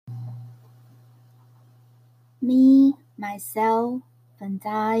Me, myself, and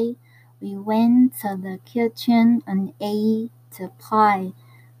I, we went to the kitchen and ate a pie.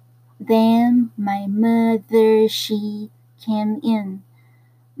 Then my mother, she came in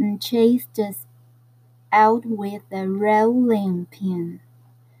and chased us out with a rolling pin.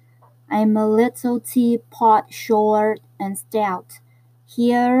 I'm a little teapot, short and stout.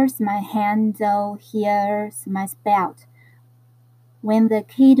 Here's my handle, here's my spout. When the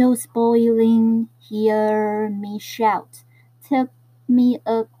kettle's boiling, hear me shout. Tip me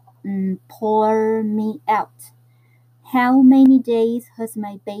up and pour me out. How many days has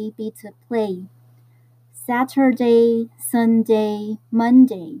my baby to play? Saturday, Sunday,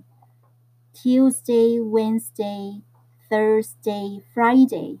 Monday, Tuesday, Wednesday, Thursday,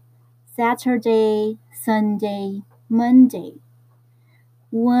 Friday, Saturday, Sunday, Monday.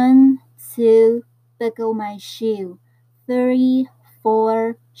 1, 2, buckle my shoe. 3,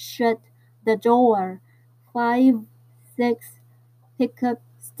 4, shut the door. 5, 6, pick up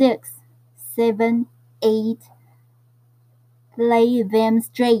sticks. 7, 8, lay them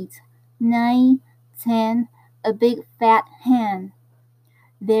straight. 9, 10, a big fat hen.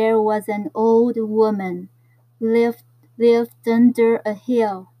 There was an old woman lived under a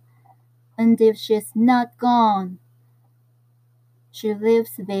hill, and if she's not gone, she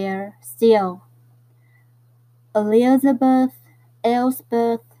lives there still. Elizabeth,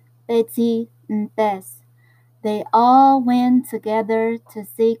 Elspeth, Betty, and Bess, they all went together to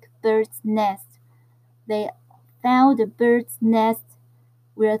seek bird's nest. They found a bird's nest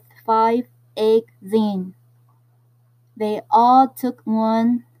with 5 eggs in. They all took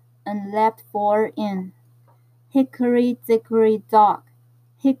one and left 4 in. Hickory dickory dock,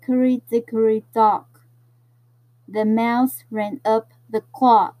 hickory dickory dock. The mouse ran up the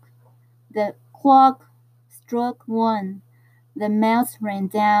clock. The clock struck 1. The mouse ran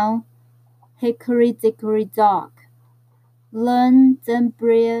down. Hickory dickory dock. London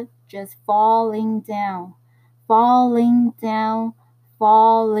Bridge just falling down, falling down,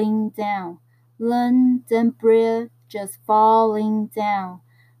 falling down. London Bridge just falling down.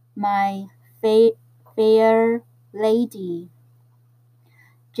 My fair lady.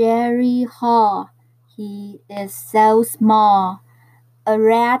 Jerry Hall, he is so small, a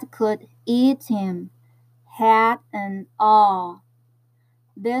rat could eat him, head and all.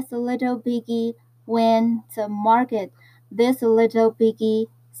 This little piggy went to market, this little piggy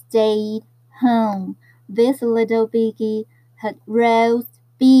stayed home, this little piggy had roast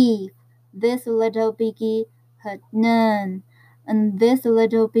beef, this little piggy had none, and this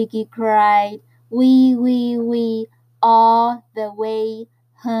little piggy cried, wee, wee, wee, all the way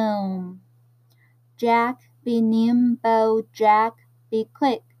home. Jack, be nimble, Jack, be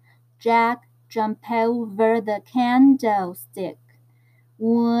quick, Jack, jump over the candlestick.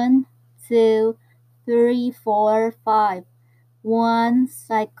 1, 2, 3, 4, 5. Once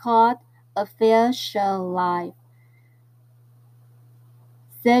I caught a fish alive.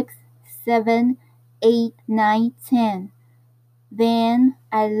 6, 7, 8, 9, 10. Then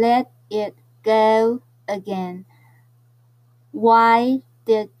I let it go again. Why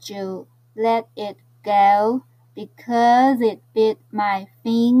did you let it go? Because it bit my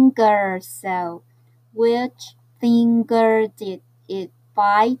finger so. Which finger did it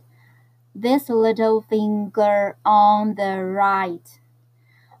bite? This little finger on the right.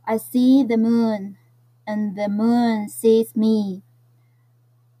 I see the moon, and the moon sees me.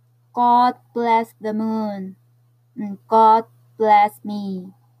 God bless the moon, and God bless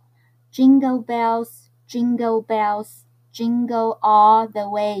me. Jingle bells, jingle bells, jingle all the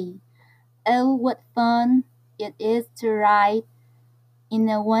way. Oh, what fun it is to ride in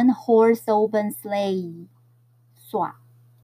a one-horse open sleigh. 耍